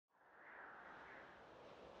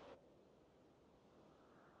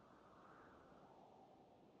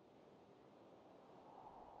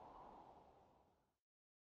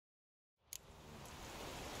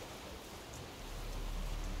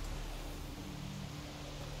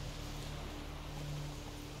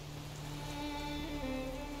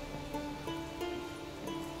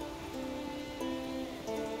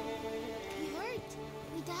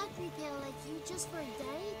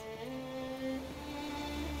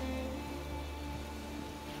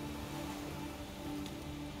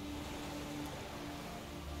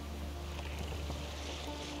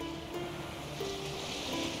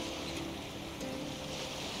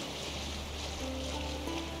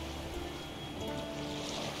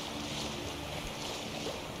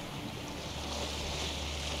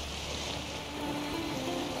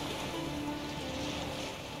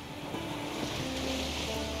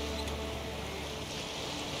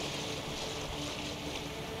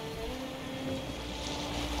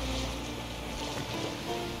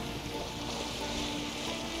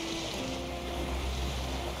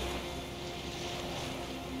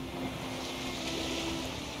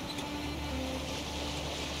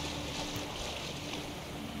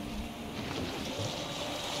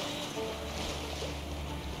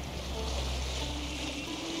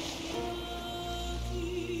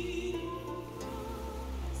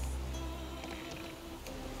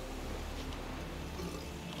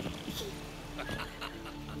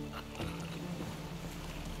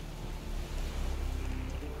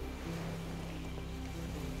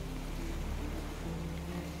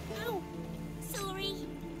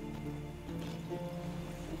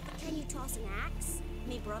snacks?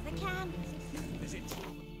 Me brother can. Is it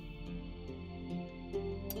true?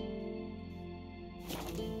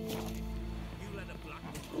 You let a black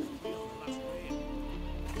one go from the last rain.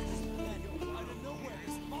 Out of nowhere,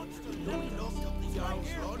 this monster knocked up the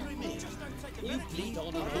Jarl's laundry maid. You bleed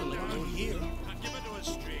on our own down here. And give it to us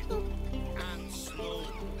straight. And slow.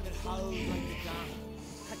 It howled like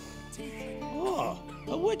the damn. Oh,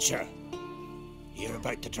 a witcher. Hear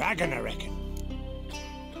about the dragon, I reckon.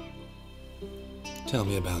 Tell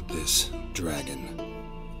me about this dragon.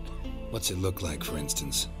 What's it look like, for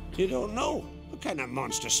instance? You don't know? What kind of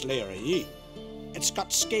monster slayer are you? It's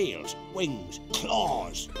got scales, wings,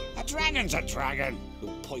 claws. A dragon's a dragon. You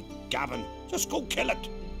point gabbin'. Just go kill it,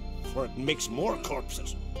 for it makes more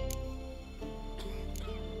corpses.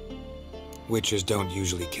 Witchers don't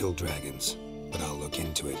usually kill dragons, but I'll look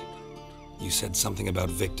into it. You said something about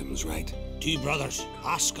victims, right? 2 brothers,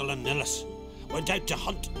 Haskell and Nillis, went out to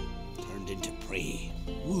hunt. Turned into prey.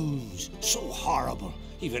 Wounds so horrible.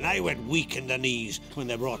 Even I went weak in the knees when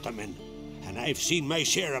they brought them in. And I've seen my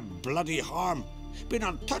share of bloody harm. Been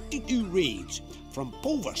on 32 raids, from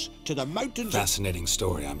Povus to the mountains. Fascinating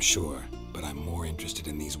story, I'm sure, but I'm more interested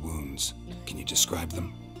in these wounds. Can you describe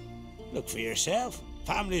them? Look for yourself.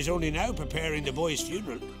 Family's only now preparing the boy's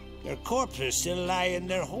funeral. Their corpses still lie in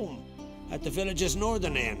their home, at the village's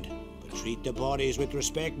northern end. But treat the bodies with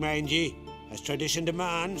respect, mind ye, as tradition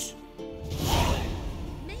demands.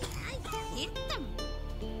 May I hit them?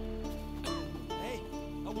 Hey,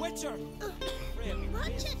 a witcher!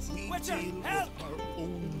 Watch it! Witcher, help! Our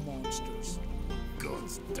own monsters.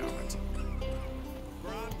 Guns, damn it.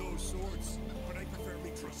 Brand those swords, but I prefer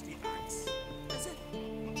me trusty axe. Is it?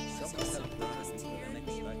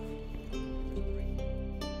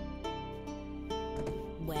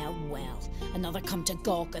 Well, well, another come to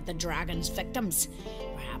gawk at the dragon's victims.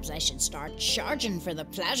 Perhaps I should start charging for the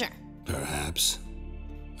pleasure. Perhaps.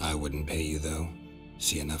 I wouldn't pay you, though.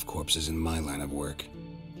 See enough corpses in my line of work.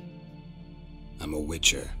 I'm a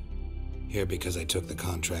witcher. Here because I took the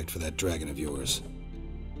contract for that dragon of yours.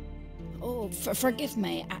 Oh, forgive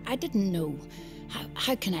me. I didn't know.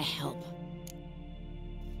 How can I help?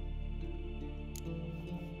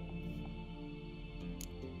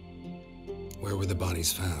 Where were the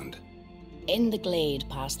bodies found? In the glade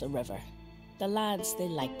past the river. The lads, they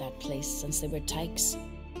liked that place since they were tykes.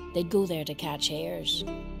 They'd go there to catch hares.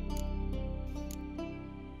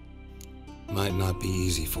 Might not be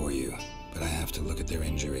easy for you, but I have to look at their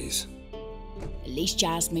injuries. At least you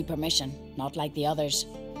asked me permission, not like the others.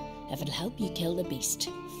 If it'll help you kill the beast,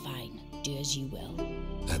 fine. Do as you will.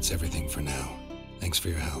 That's everything for now. Thanks for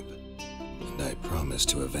your help. And I promise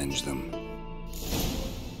to avenge them.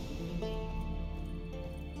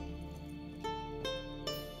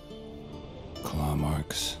 Claw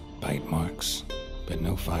marks, bite marks, but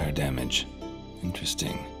no fire damage.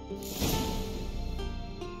 Interesting.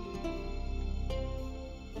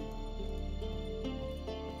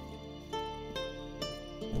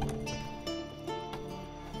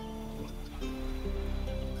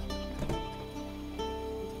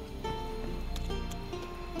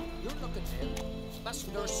 You're looking in. Let's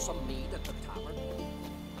nurse some mead at the tavern.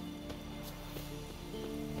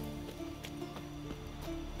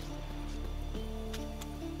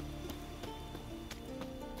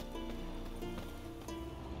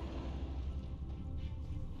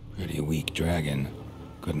 Pretty weak dragon.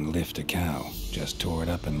 Couldn't lift a cow. Just tore it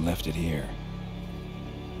up and left it here.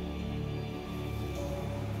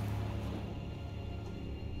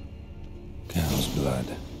 Cow's blood.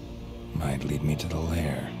 Might lead me to the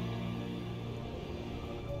lair.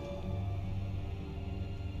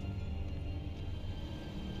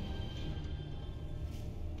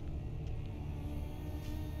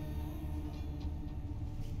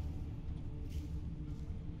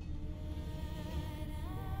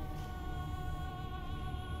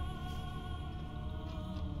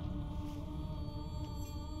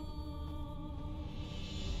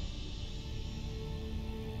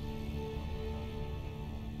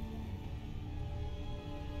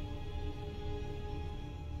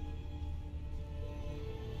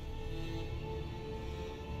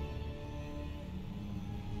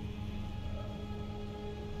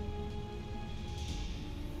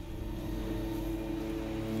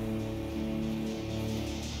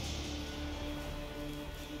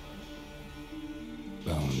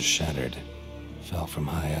 Bones shattered. Fell from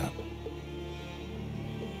high up.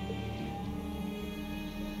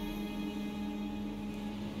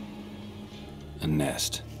 A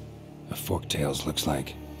nest. A forktails looks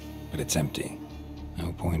like, but it's empty.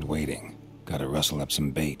 No point waiting. Gotta rustle up some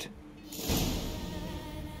bait.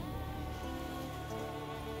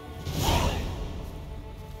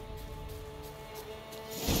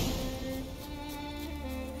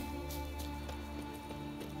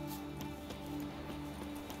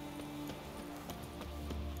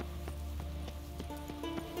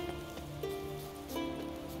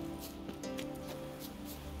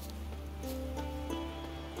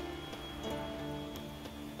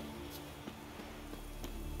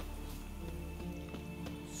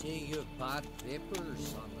 Say you've bad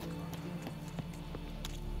vapors on the continent.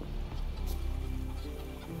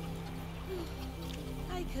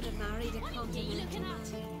 I could have married a continental man.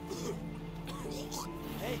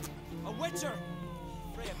 Hey, a witcher!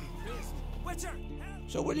 Freya be praised. Witcher, help!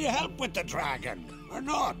 So will you help with the dragon, or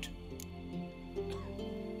not?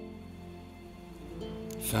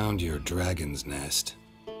 Found your dragon's nest,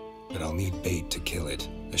 but I'll need bait to kill it.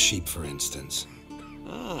 A sheep, for instance.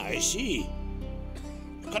 Ah, I see.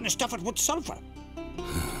 Gonna stuff it with sulfur.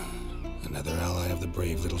 Another ally of the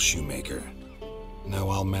brave little shoemaker. No,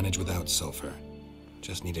 I'll manage without sulfur.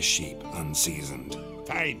 Just need a sheep, unseasoned.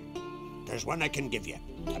 Fine. There's one I can give you.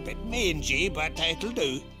 A bit mangy, but it'll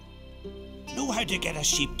do. Know how to get a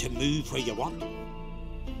sheep to move where you want?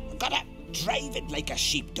 Gotta drive it like a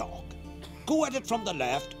sheepdog. Go at it from the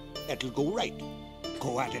left, it'll go right.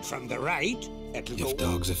 Go at it from the right, it'll go... If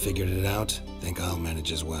dogs have figured it out, think I'll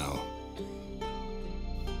manage as well.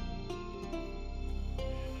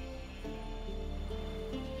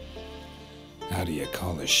 How do you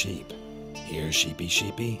call a sheep? Here, sheepy,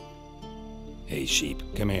 sheepy? Hey, sheep,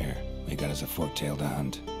 come here. We got us a fork-tailed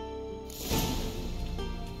hound.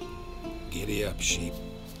 Giddy up, sheep.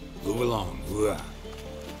 Move along. Ooh.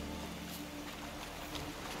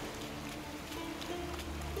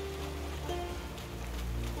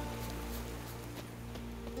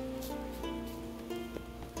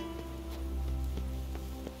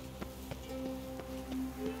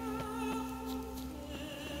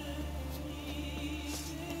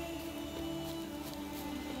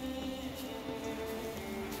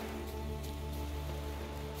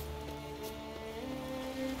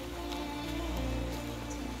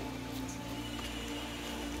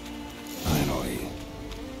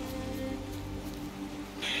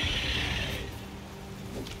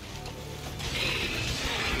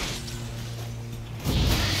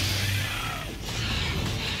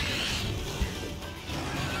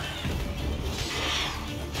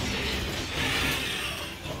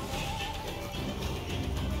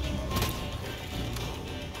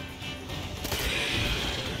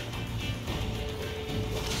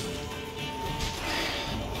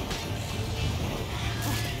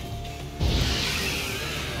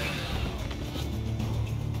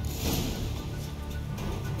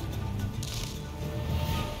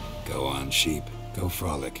 Go on, sheep. Go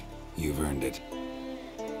frolic. You've earned it.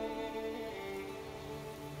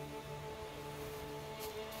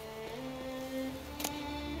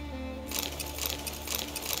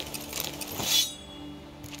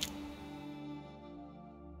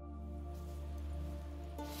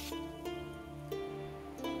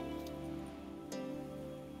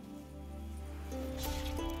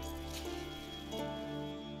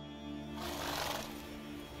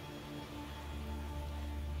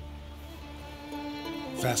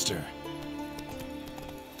 Faster.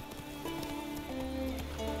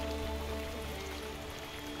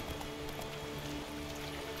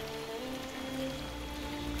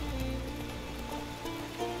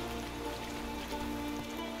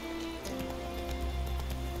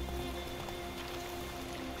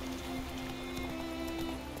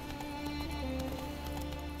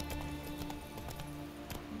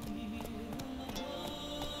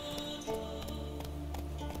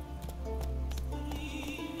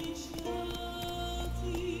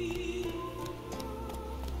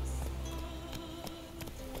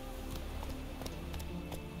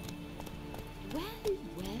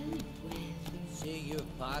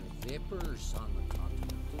 Bad vapors on the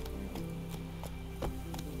continent.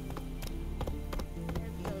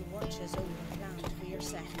 You'll watch us overplant for your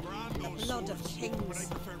set. The blood of kings.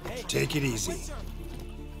 Take it easy.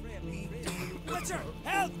 Witcher,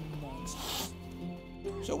 help!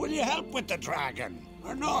 So will you help with the dragon,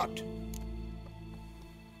 or not?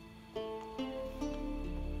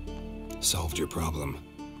 Solved your problem.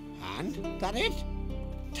 And? That it?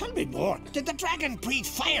 Tell me more. Did the dragon breathe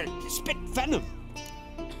fire to spit venom?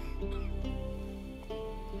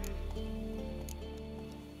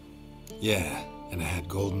 Yeah, and it had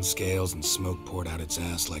golden scales and smoke poured out its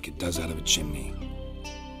ass like it does out of a chimney.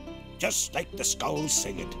 Just like the skulls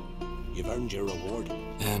sing it. You've earned your reward.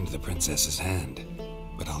 And the princess's hand.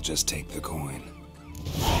 But I'll just take the coin.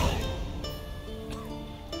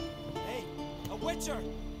 Hey, a witcher!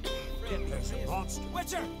 There's a monster.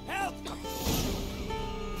 Witcher, help!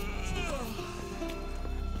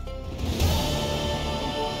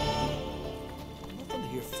 Nothing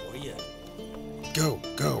here for you. Go!